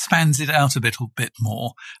actually spans it out a little bit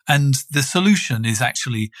more. And the solution is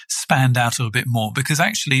actually spanned out a bit more, because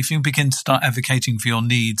actually if you begin to start advocating for your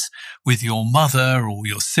needs with your mother or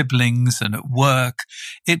your siblings and at work,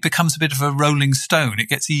 it becomes a bit of a rolling stone. It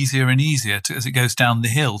gets easier and easier as it goes down the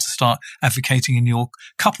hill to start advocating in your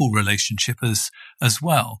couple relationship as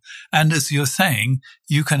well. And as you're saying,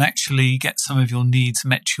 you can actually get some of your needs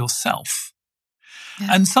met yourself. Yeah.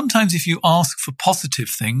 And sometimes if you ask for positive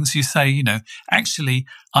things, you say, actually,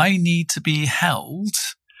 I need to be held.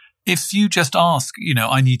 If you just ask,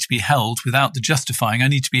 I need to be held without the justifying, I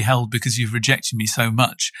need to be held because you've rejected me so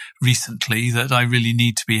much recently that I really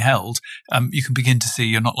need to be held, you can begin to see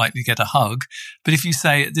you're not likely to get a hug. But if you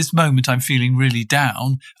say, at this moment, I'm feeling really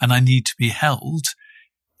down and I need to be held,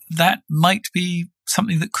 that might be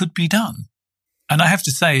something that could be done. And I have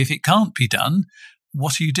to say, if it can't be done,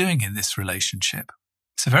 what are you doing in this relationship?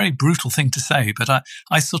 It's a very brutal thing to say, but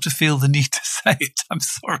I sort of feel the need to say it. I'm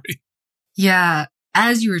sorry. Yeah.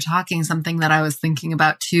 As you were talking, something that I was thinking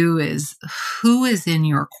about too is who is in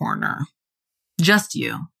your corner? Just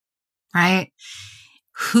you, right?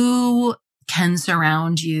 Who can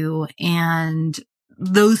surround you, and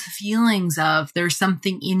those feelings of there's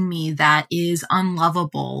something in me that is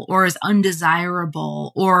unlovable or is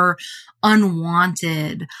undesirable or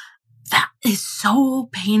unwanted, that is so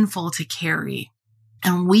painful to carry.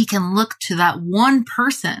 And we can look to that one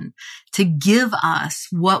person to give us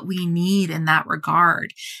what we need in that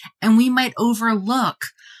regard. And we might overlook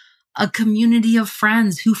a community of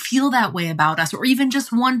friends who feel that way about us, or even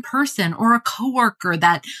just one person or a coworker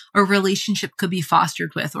that a relationship could be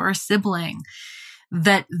fostered with, or a sibling.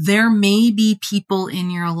 That there may be people in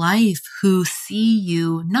your life who see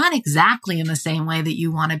you not exactly in the same way that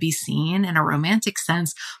you want to be seen in a romantic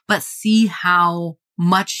sense, but see how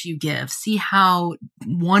much you give, see how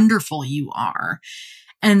wonderful you are.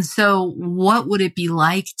 And so what would it be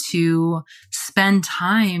like to spend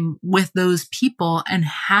time with those people and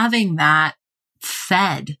having that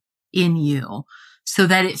fed in you so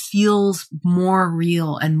that it feels more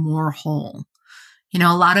real and more whole?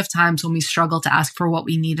 A lot of times when we struggle to ask for what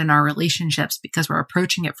we need in our relationships, because we're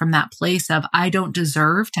approaching it from that place of, I don't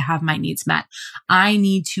deserve to have my needs met. I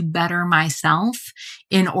need to better myself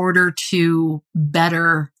in order to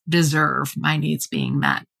better deserve my needs being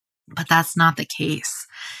met. But that's not the case.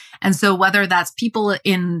 And so whether that's people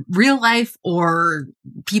in real life or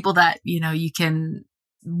people that, you can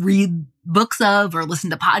read books of or listen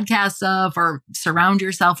to podcasts of or surround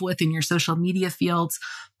yourself with in your social media fields,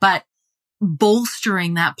 but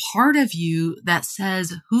bolstering that part of you that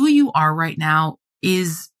says who you are right now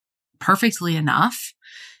is perfectly enough,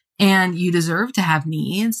 and you deserve to have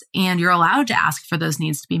needs, and you're allowed to ask for those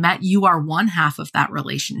needs to be met. You are one half of that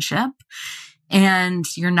relationship, and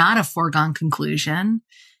you're not a foregone conclusion,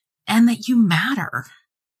 and that you matter.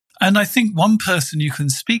 And I think one person you can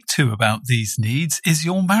speak to about these needs is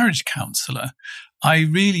your marriage counselor. I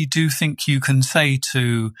really do think you can say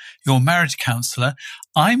to your marriage counselor,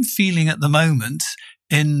 I'm feeling at the moment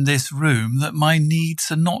in this room that my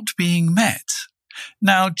needs are not being met.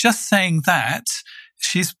 Now, just saying that,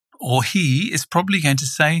 she's or he is probably going to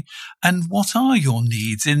say, and what are your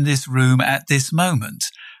needs in this room at this moment?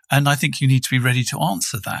 And I think you need to be ready to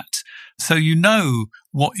answer that. So you know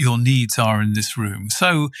what your needs are in this room.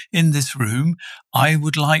 So in this room, I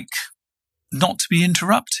would like not to be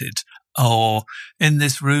interrupted. Or in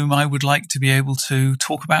this room, I would like to be able to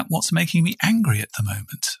talk about what's making me angry at the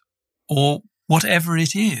moment. Or whatever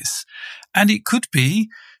it is. And it could be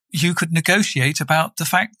you could negotiate about the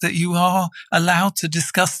fact that you are allowed to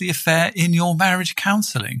discuss the affair in your marriage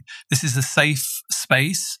counselling. This is a safe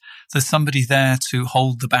space. There's somebody there to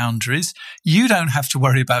hold the boundaries. You don't have to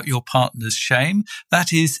worry about your partner's shame.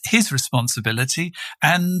 That is his responsibility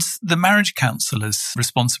and the marriage counsellor's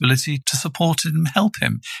responsibility to support him and help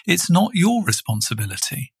him. It's not your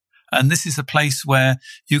responsibility. And this is a place where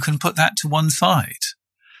you can put that to one side.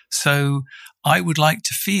 So I would like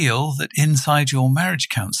to feel that inside your marriage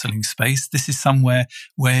counselling space, this is somewhere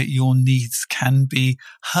where your needs can be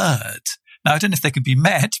heard. Now, I don't know if they can be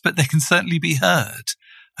met, but they can certainly be heard.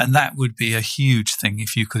 And that would be a huge thing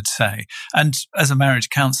if you could say. And as a marriage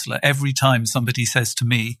counsellor, every time somebody says to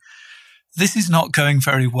me, this is not going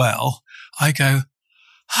very well, I go,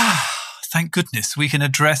 thank goodness we can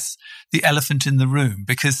address the elephant in the room,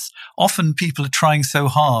 because often people are trying so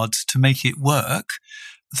hard to make it work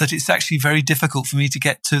that it's actually very difficult for me to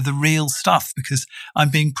get to the real stuff because I'm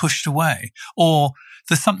being pushed away. Or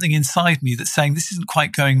there's something inside me that's saying this isn't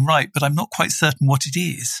quite going right, but I'm not quite certain what it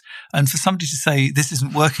is. And for somebody to say this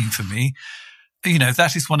isn't working for me, you know,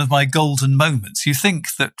 that is one of my golden moments. You think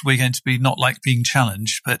that we're going to be not like being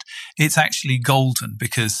challenged, but it's actually golden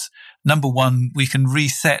because number one, we can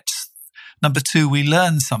reset. Number two, we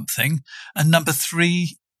learn something. And number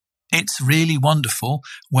three, it's really wonderful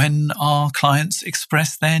when our clients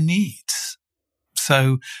express their needs.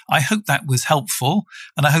 So I hope that was helpful,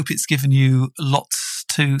 and I hope it's given you lots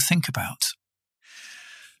to think about.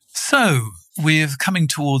 So we're coming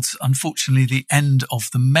towards, unfortunately, the end of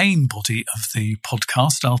the main body of the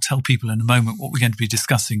podcast. I'll tell people in a moment what we're going to be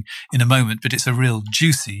discussing in a moment, but it's a real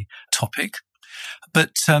juicy topic.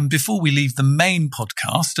 But before we leave the main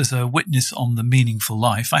podcast as a witness on the meaningful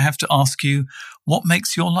life, I have to ask you, what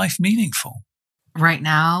makes your life meaningful? Right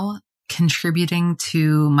now, contributing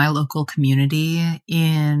to my local community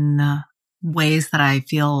in ways that I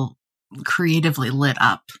feel creatively lit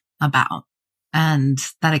up about, and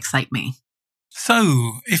that excite me.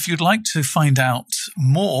 So if you'd like to find out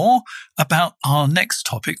more about our next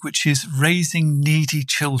topic, which is raising needy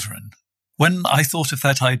children, when I thought of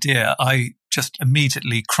that idea, I just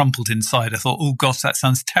immediately crumpled inside. I thought, oh gosh, that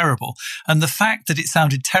sounds terrible. And the fact that it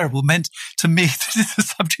sounded terrible meant to me that this is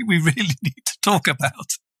something we really need to talk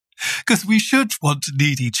about. Because we should want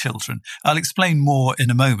needy children. I'll explain more in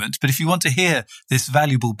a moment. But if you want to hear this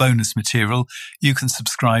valuable bonus material, you can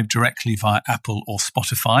subscribe directly via Apple or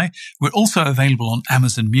Spotify. We're also available on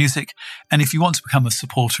Amazon Music. And if you want to become a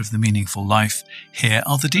supporter of The Meaningful Life, here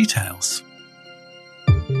are the details.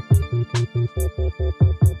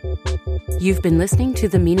 You've been listening to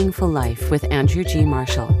The Meaningful Life with Andrew G.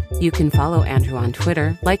 Marshall. You can follow Andrew on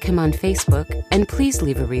Twitter, like him on Facebook, and please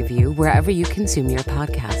leave a review wherever you consume your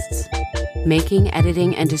podcasts. Making,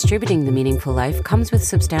 editing, and distributing The Meaningful Life comes with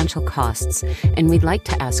substantial costs, and we'd like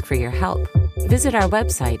to ask for your help. Visit our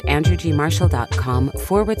website,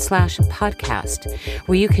 andrewgmarshall.com/podcast,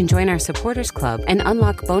 where you can join our supporters club and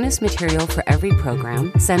unlock bonus material for every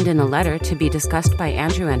program, send in a letter to be discussed by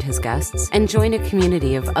Andrew and his guests, and join a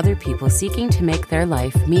community of other people seeking to make their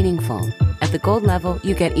life meaningful. At the gold level,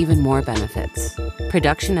 you get even more benefits.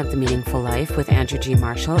 Production of The Meaningful Life with Andrew G.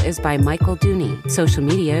 Marshall is by Michael Dooney. Social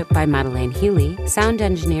media by Madeleine Healy. Sound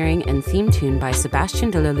engineering and theme tune by Sebastian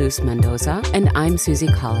de la Luz Mendoza. And I'm Susie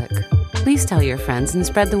Colick. Please tell your friends and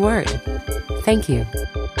spread the word. Thank you.